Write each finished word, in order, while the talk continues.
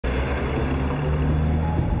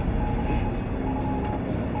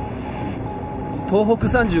東北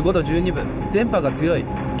35度12分、電波が強い。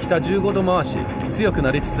北15度回し、強く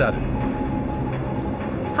なりつつある。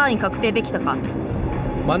範囲確定できたか？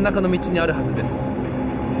真ん中の道にあるはずです。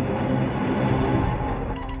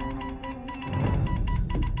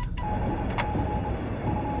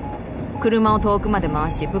車を遠くまで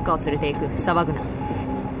回し部下を連れて行く。騒ぐな。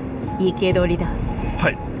生け捕りだ。は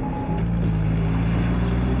い。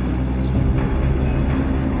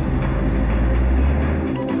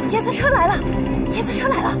检测车来了！检测车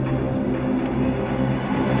来了！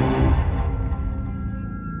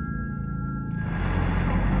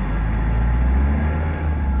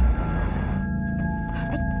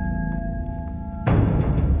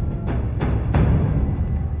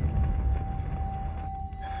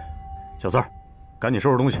小四儿，赶紧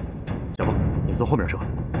收拾东西。小峰，你坐后面车。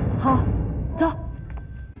好，走。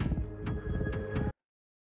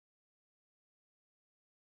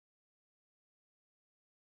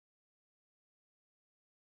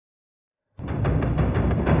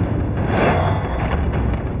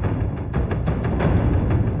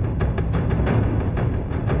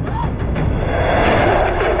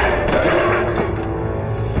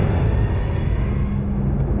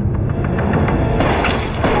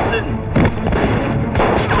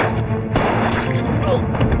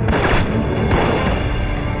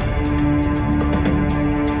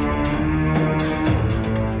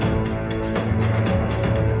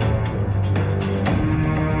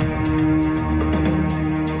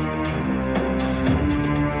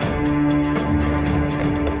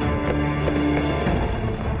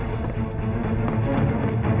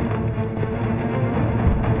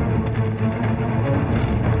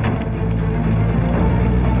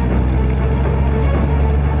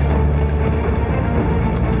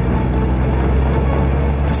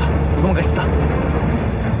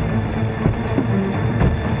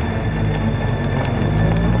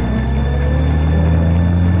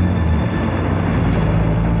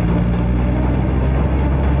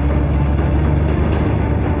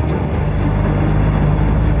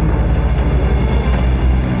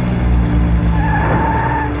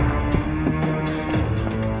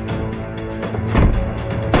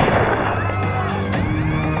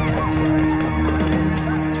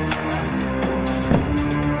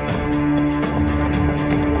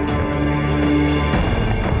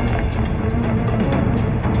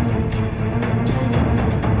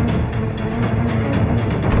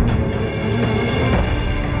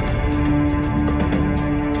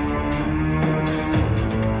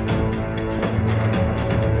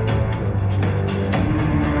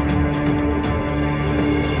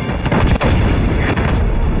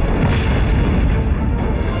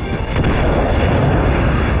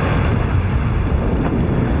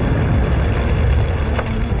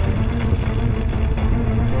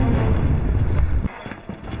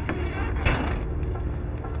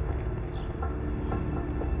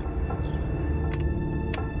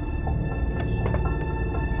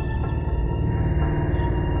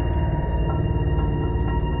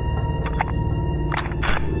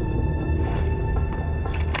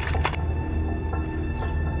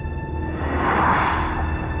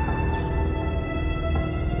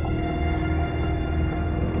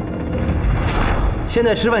现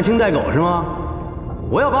在吃饭清待狗是吗？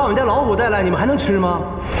我要把我们家老虎带来，你们还能吃吗？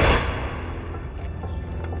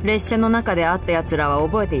列車の中で会った奴らは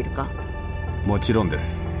覚えているか？もちろんで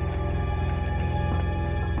す。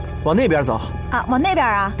往那边走啊，往那边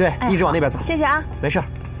啊？对，一直往那边走。谢谢啊。没事。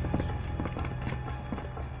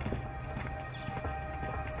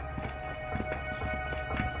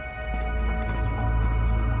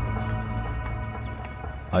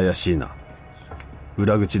怪しいな。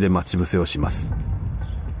裏口で待ち伏せをします。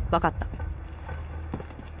分かった。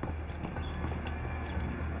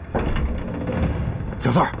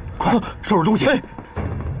小四儿，快收拾东西。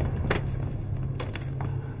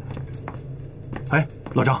哎，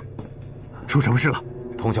老张，出什么事了？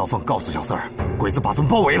童小凤告诉小四儿，鬼子把咱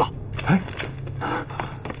们包围了。哎，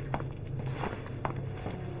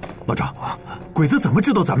老张，鬼子怎么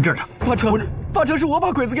知道咱们这儿的？八成是我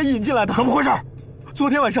把鬼子给引进来的。怎么回事？昨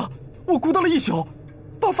天晚上我鼓捣了一宿，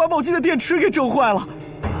把发报机的电池给整坏了。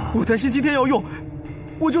我担心今天要用，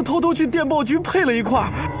我就偷偷去电报局配了一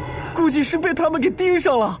块，估计是被他们给盯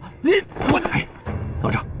上了。哎，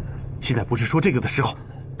老张，现在不是说这个的时候，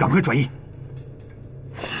赶快转移。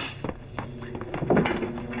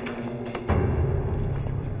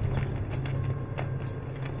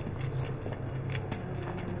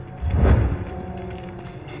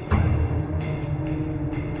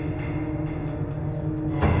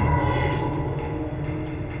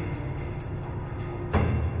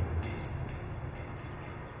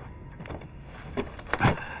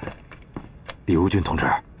李如君同志，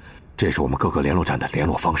这是我们各个联络站的联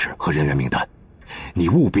络方式和人员名单，你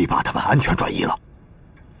务必把他们安全转移了。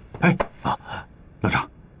哎啊，老张，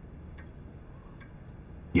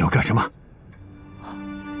你要干什么？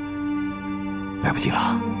来不及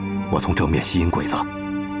了，我从正面吸引鬼子，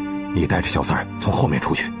你带着小四儿从后面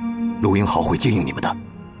出去，陆英豪会接应你们的。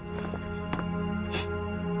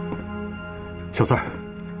小四儿，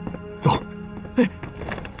走。哎。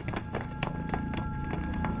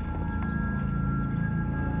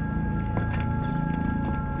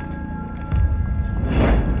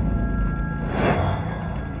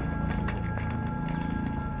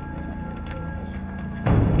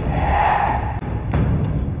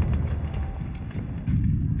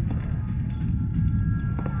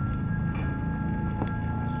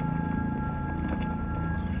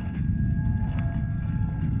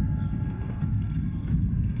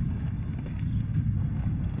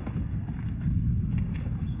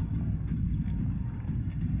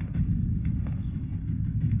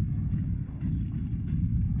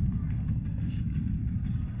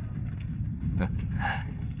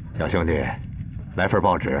小兄弟，来份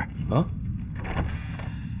报纸啊。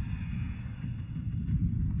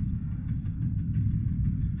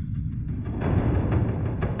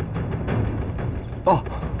哦。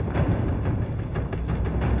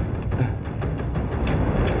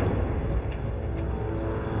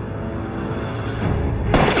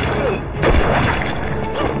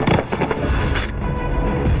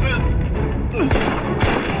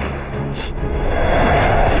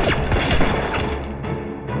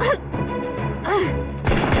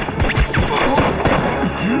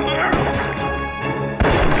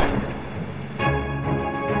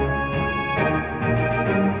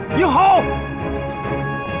英豪，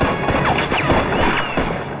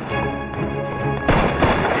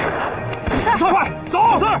小四儿，快走！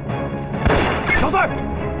小四儿，小四儿，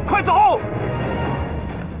快走！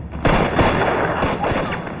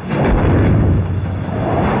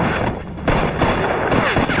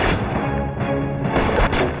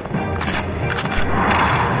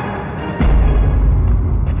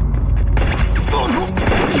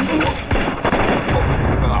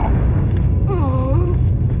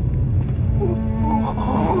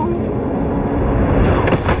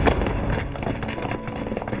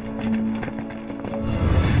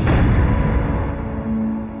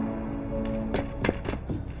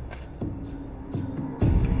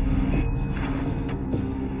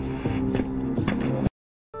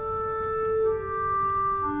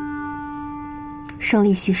胜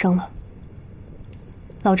利牺牲了，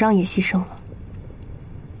老张也牺牲了，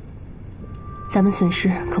咱们损失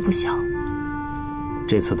可不小。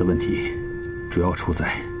这次的问题主要出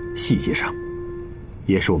在细节上，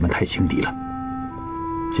也是我们太轻敌了。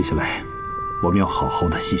接下来我们要好好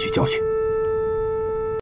的吸取教训。